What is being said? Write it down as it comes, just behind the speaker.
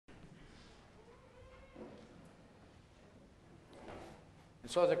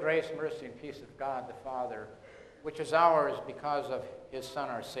So the grace, mercy, and peace of God the Father, which is ours because of his Son,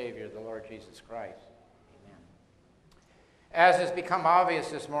 our Savior, the Lord Jesus Christ. Amen. As has become obvious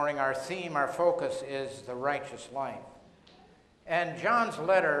this morning, our theme, our focus is the righteous life. And John's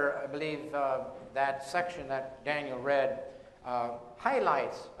letter, I believe that section that Daniel read,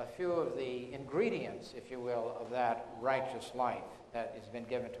 highlights a few of the ingredients, if you will, of that righteous life that has been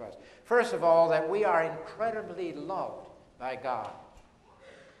given to us. First of all, that we are incredibly loved by God.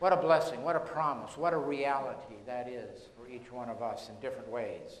 What a blessing, what a promise, what a reality that is for each one of us in different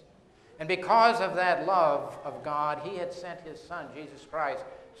ways. And because of that love of God, he had sent his Son, Jesus Christ,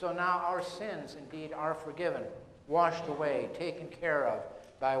 so now our sins indeed are forgiven, washed away, taken care of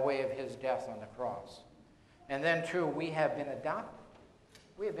by way of his death on the cross. And then, too, we have been adopted.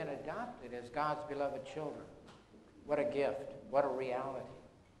 We have been adopted as God's beloved children. What a gift, what a reality,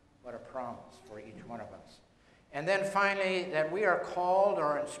 what a promise for each one of us. And then finally, that we are called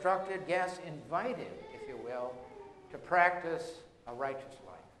or instructed, yes, invited, if you will, to practice a righteous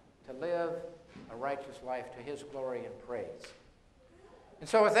life, to live a righteous life to his glory and praise. And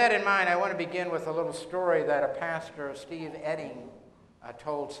so with that in mind, I want to begin with a little story that a pastor, Steve Edding,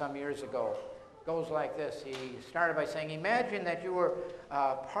 told some years ago. It goes like this. He started by saying, imagine that you were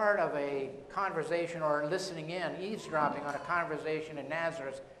part of a conversation or listening in, eavesdropping on a conversation in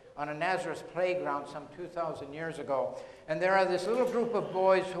Nazareth, on a Nazareth playground some 2,000 years ago. And there are this little group of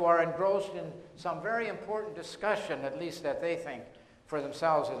boys who are engrossed in some very important discussion, at least that they think for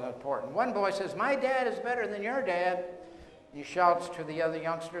themselves is important. One boy says, my dad is better than your dad. He shouts to the other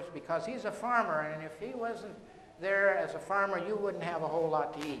youngsters because he's a farmer, and if he wasn't there as a farmer, you wouldn't have a whole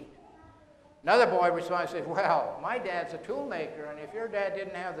lot to eat. Another boy responds and says, well, my dad's a tool maker, and if your dad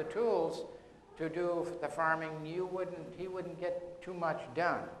didn't have the tools to do the farming, he wouldn't get too much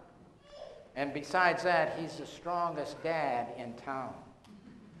done. And besides that, he's the strongest dad in town.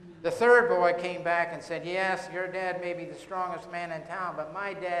 The third boy came back and said, yes, your dad may be the strongest man in town, but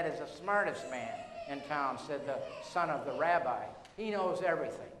my dad is the smartest man in town, said the son of the rabbi. He knows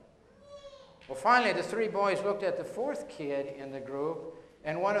everything. Well, finally, the three boys looked at the fourth kid in the group,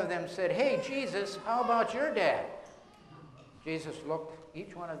 and one of them said, hey, Jesus, how about your dad? Jesus looked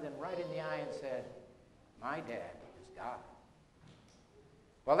each one of them right in the eye and said, my dad is God.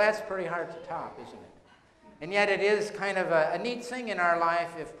 Well, that's pretty hard to top, isn't it? And yet it is kind of a neat thing in our life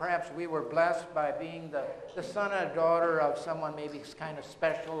if perhaps we were blessed by being the son or daughter of someone maybe kind of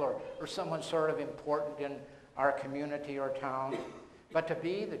special or someone sort of important in our community or town. But to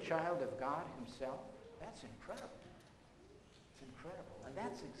be the child of God himself, that's incredible. It's incredible. And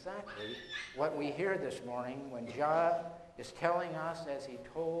that's exactly what we hear this morning when John is telling us, as he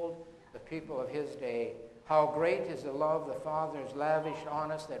told the people of his day, how great is the love the Father has lavished on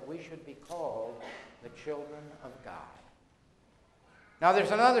us that we should be called the children of God. Now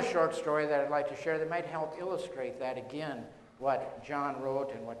there's another short story that I'd like to share that might help illustrate that again, what John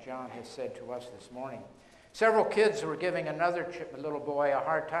wrote and what John has said to us this morning. Several kids were giving another little boy a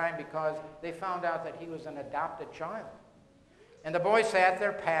hard time because they found out that he was an adopted child. And the boy sat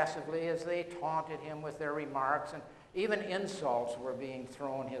there passively as they taunted him with their remarks, and even insults were being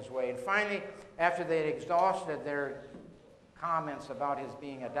thrown his way. And finally, after they had exhausted their comments about his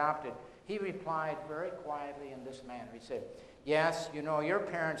being adopted, he replied very quietly in this manner. He said, yes, you know, your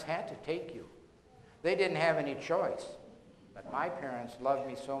parents had to take you. They didn't have any choice. But my parents loved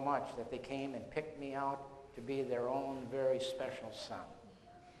me so much that they came and picked me out to be their own very special son.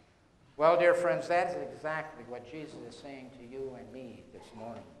 Well, dear friends, that is exactly what Jesus is saying to you and me this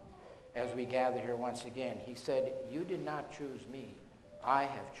morning as we gather here once again. He said, you did not choose me. I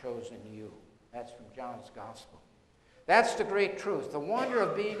have chosen you. That's from John's Gospel. That's the great truth, the wonder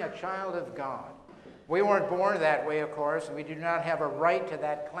of being a child of God. We weren't born that way, of course, and we do not have a right to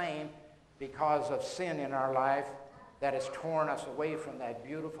that claim because of sin in our life that has torn us away from that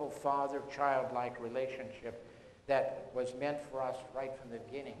beautiful father-child-like relationship that was meant for us right from the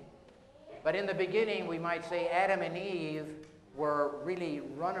beginning. But in the beginning, we might say Adam and Eve were really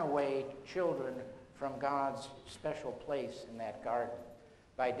runaway children from God's special place in that garden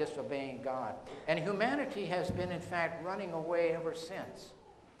by disobeying God. And humanity has been, in fact, running away ever since.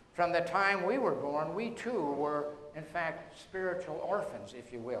 From the time we were born, we too were, in fact, spiritual orphans,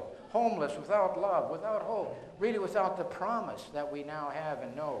 if you will. Homeless, without love, without hope, really without the promise that we now have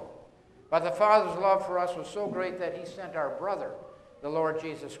and know. But the Father's love for us was so great that he sent our brother, the Lord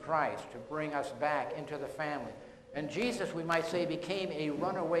Jesus Christ, to bring us back into the family. And Jesus, we might say, became a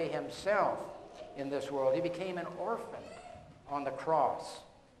runaway himself in this world. He became an orphan on the cross,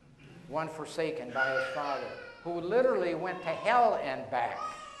 one forsaken by his Father, who literally went to hell and back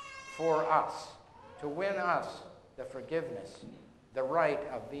for us, to win us the forgiveness the right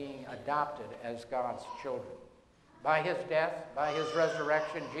of being adopted as God's children. By his death, by his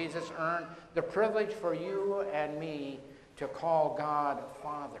resurrection, Jesus earned the privilege for you and me to call God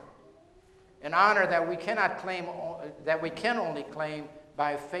Father. An honor that we cannot claim, that we can only claim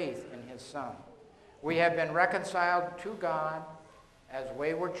by faith in his Son. We have been reconciled to God as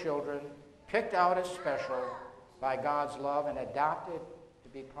wayward children, picked out as special by God's love and adopted to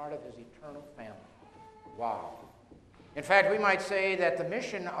be part of his eternal family. Wow. In fact, we might say that the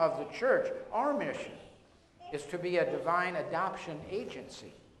mission of the church, our mission, is to be a divine adoption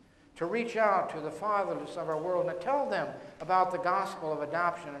agency, to reach out to the fatherless of our world and to tell them about the gospel of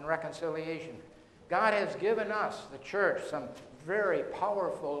adoption and reconciliation. God has given us, the church, some very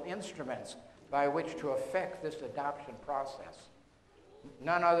powerful instruments by which to effect this adoption process.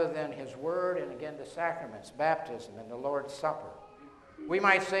 None other than his word and, again, the sacraments, baptism and the Lord's Supper. We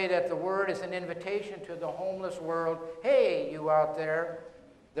might say that the word is an invitation to the homeless world. Hey, you out there,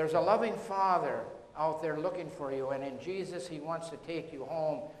 there's a loving Father out there looking for you, and in Jesus he wants to take you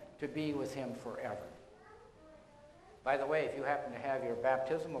home to be with him forever. By the way, if you happen to have your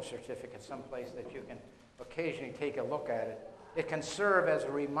baptismal certificate someplace that you can occasionally take a look at it, it can serve as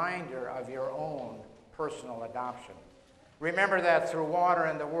a reminder of your own personal adoption. Remember that through water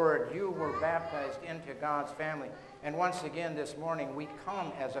and the word, you were baptized into God's family. And once again this morning, we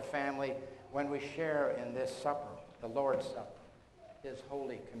come as a family when we share in this supper, the Lord's Supper, his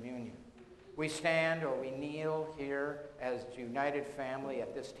Holy Communion. We stand or we kneel here as a united family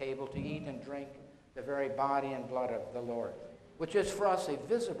at this table to eat and drink the very body and blood of the Lord, which is for us a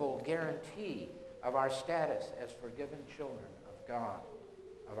visible guarantee of our status as forgiven children of God,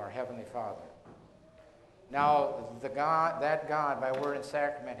 of our Heavenly Father. Now, that God, by word and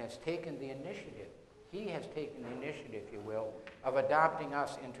sacrament, has taken the initiative. He has taken the initiative, if you will, of adopting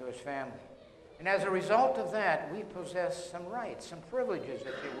us into his family. And as a result of that, we possess some rights, some privileges,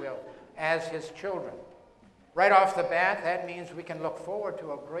 if you will, as his children. Right off the bat, that means we can look forward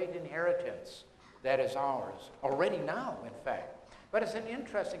to a great inheritance that is ours, already now, in fact. But it's an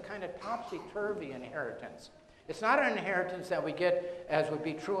interesting kind of topsy-turvy inheritance. It's not an inheritance that we get, as would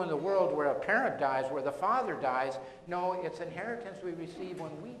be true in the world, where a parent dies, where the father dies. No, it's inheritance we receive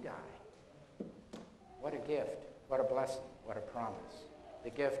when we die. What a gift, what a blessing, what a promise. The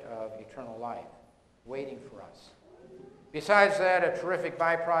gift of eternal life waiting for us. Besides that, a terrific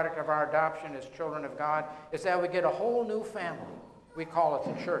byproduct of our adoption as children of God is that we get a whole new family. We call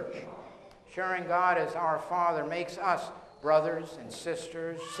it the church. Sharing God as our Father makes us brothers and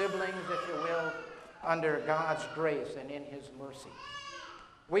sisters, siblings, if you will, under God's grace and in his mercy.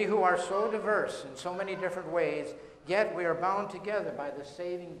 We who are so diverse in so many different ways, yet we are bound together by the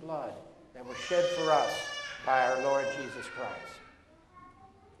saving blood that was shed for us by our Lord Jesus Christ.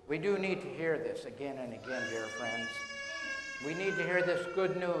 We do need to hear this again and again, dear friends. We need to hear this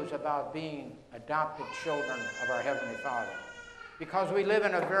good news about being adopted children of our Heavenly Father, because we live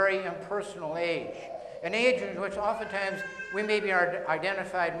in a very impersonal age, an age in which oftentimes we may be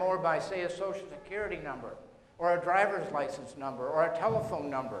identified more by, say, a social security number, or a driver's license number, or a telephone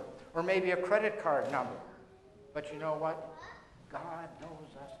number, or maybe a credit card number. But you know what? God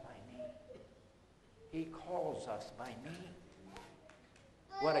knows us by name. He calls us by name.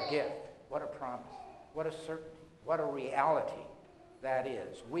 What a gift, what a promise, what a certainty, what a reality that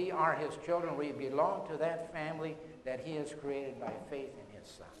is. We are his children. We belong to that family that he has created by faith in his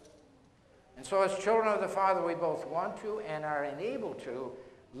Son. And so as children of the Father, we both want to and are enabled to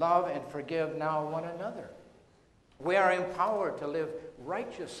love and forgive now one another. We are empowered to live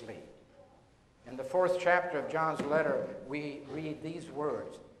righteously. In the 4th chapter of John's letter, we read these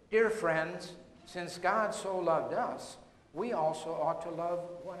words, "Dear friends, since God so loved us, we also ought to love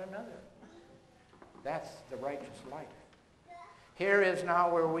one another." That's the righteous life. Here is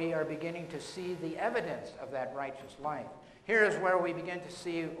now where we are beginning to see the evidence of that righteous life. Here is where we begin to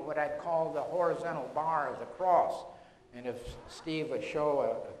see what I'd call the horizontal bar of the cross. And if Steve would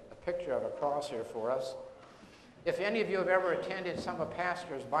show a picture of a cross here for us. If any of you have ever attended some of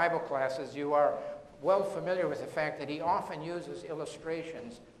Pastor's Bible classes, you are well familiar with the fact that he often uses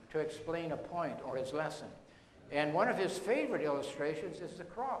illustrations to explain a point or his lesson. And one of his favorite illustrations is the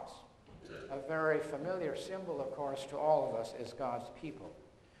cross, a very familiar symbol, of course, to all of us as God's people.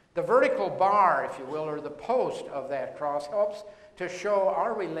 The vertical bar, if you will, or the post of that cross helps to show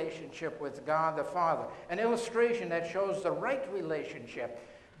our relationship with God the Father, an illustration that shows the right relationship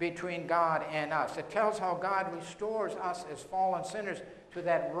between God and us. It tells how God restores us as fallen sinners to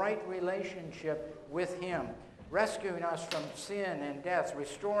that right relationship with him, rescuing us from sin and death,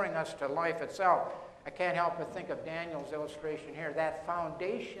 restoring us to life itself. I can't help but think of Daniel's illustration here, that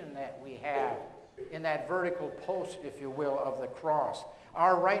foundation that we have in that vertical post, if you will, of the cross.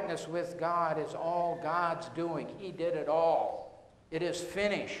 Our rightness with God is all God's doing. He did it all. It is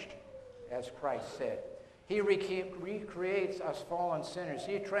finished, as Christ said. He recreates us fallen sinners.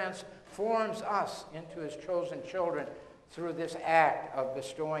 He transforms us into his chosen children through this act of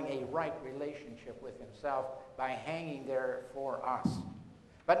bestowing a right relationship with himself by hanging there for us.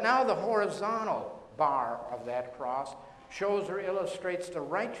 But now the horizontal bar of that cross shows or illustrates the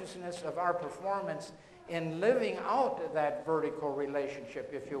righteousness of our performance in living out that vertical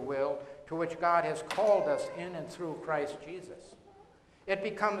relationship, if you will, to which God has called us in and through Christ Jesus. It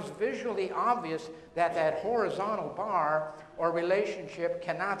becomes visually obvious that that horizontal bar or relationship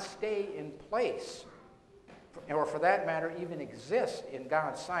cannot stay in place, or for that matter, even exist in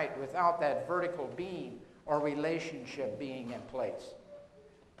God's sight without that vertical beam or relationship being in place.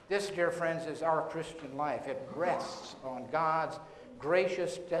 This, dear friends, is our Christian life. It rests on God's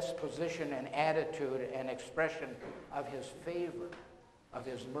gracious disposition and attitude and expression of his favor, of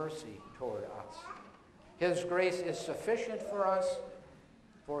his mercy toward us. His grace is sufficient for us,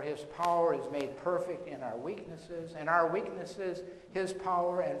 for his power is made perfect in our weaknesses, and our weaknesses, his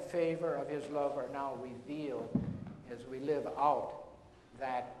power and favor of his love are now revealed as we live out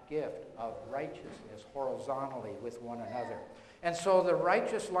that gift of righteousness horizontally with one another. And so the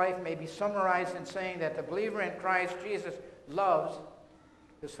righteous life may be summarized in saying that the believer in Christ Jesus loves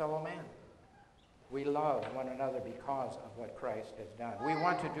his fellow man. We love one another because of what Christ has done. We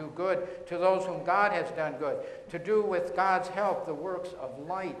want to do good to those whom God has done good, to do with God's help the works of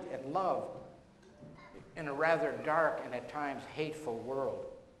light and love in a rather dark and at times hateful world,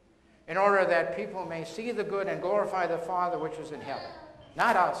 in order that people may see the good and glorify the Father which is in heaven.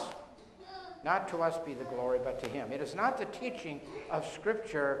 Not us. Not to us be the glory, but to him. It is not the teaching of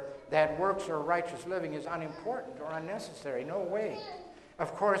Scripture that works or righteous living is unimportant or unnecessary. No way.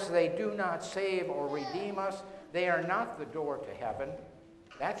 Of course, they do not save or redeem us. They are not the door to heaven.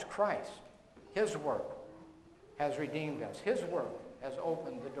 That's Christ. His work has redeemed us. His work has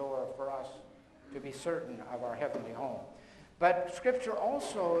opened the door for us to be certain of our heavenly home. But Scripture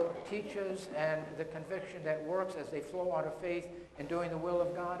also teaches, and the conviction that works as they flow out of faith in doing the will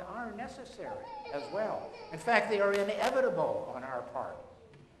of God are necessary as well. In fact, they are inevitable on our part.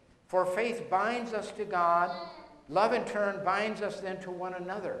 For faith binds us to God. Love, in turn, binds us then to one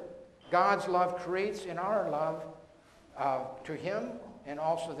another. God's love creates in our love to him and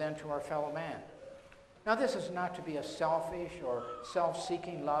also then to our fellow man. Now, this is not to be a selfish or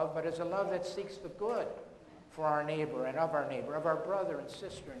self-seeking love, but is a love that seeks the good for our neighbor, of our brother and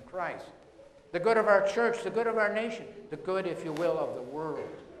sister in Christ. The good of our church, the good of our nation, the good, if you will, of the world.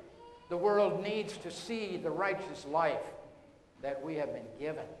 The world needs to see the righteous life that we have been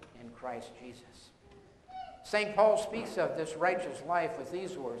given in Christ Jesus. St. Paul speaks of this righteous life with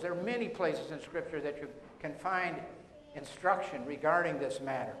these words. There are many places in Scripture that you can find instruction regarding this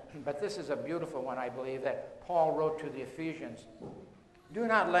matter. But this is a beautiful one, I believe, that Paul wrote to the Ephesians. Do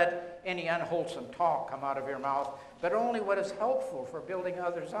not let any unwholesome talk come out of your mouth, but only what is helpful for building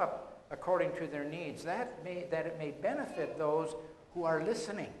others up according to their needs, that it may benefit those who are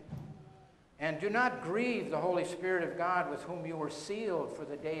listening. And do not grieve the Holy Spirit of God, with whom you were sealed for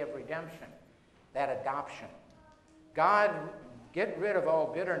the day of redemption, that adoption. God, get rid of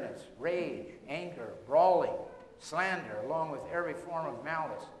all bitterness, rage, anger, brawling, slander, along with every form of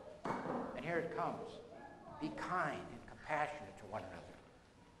malice. And here it comes. Be kind and compassionate to one another,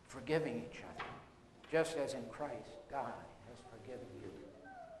 forgiving each other, just as in Christ God has forgiven you.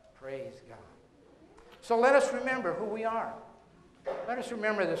 Praise God. So let us remember who we are. Let us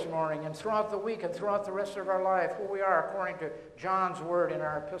remember this morning and throughout the week and throughout the rest of our life who we are according to John's word in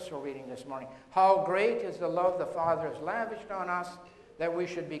our epistle reading this morning. How great is the love the Father has lavished on us that we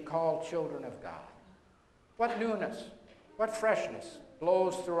should be called children of God. What newness, what freshness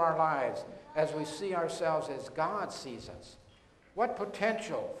blows through our lives as we see ourselves as God sees us. What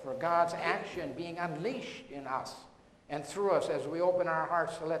potential for God's action being unleashed in us and through us as we open our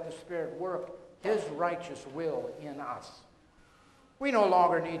hearts to let the Spirit work his righteous will in us. We no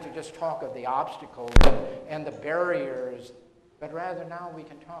longer need to just talk of the obstacles and the barriers, but rather now we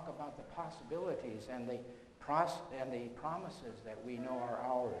can talk about the possibilities and the promises that we know are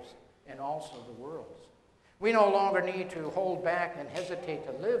ours and also the world's. We no longer need to hold back and hesitate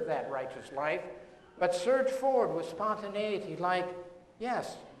to live that righteous life, but surge forward with spontaneity like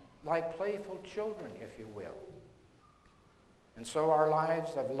playful children, if you will. And so our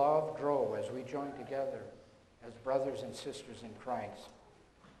lives of love grow as we join together as brothers and sisters in Christ.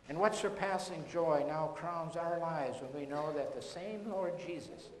 And what surpassing joy now crowns our lives when we know that the same Lord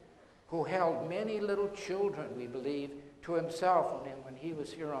Jesus, who held many little children, we believe, to himself when he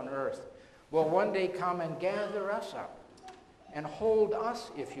was here on earth, will one day come and gather us up and hold us,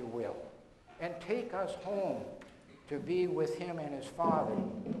 if you will, and take us home to be with him and his Father.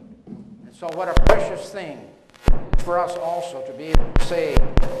 And so what a precious thing for us also to be able to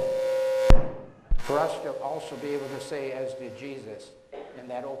say, as did Jesus in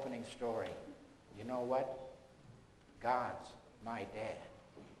that opening story, you know what? God's my dad.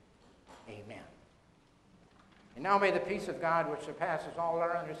 Amen. And now may the peace of God, which surpasses all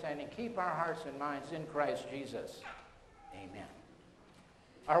our understanding, keep our hearts and minds in Christ Jesus. Amen.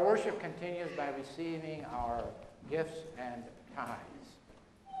 Our worship continues by receiving our gifts and tithes.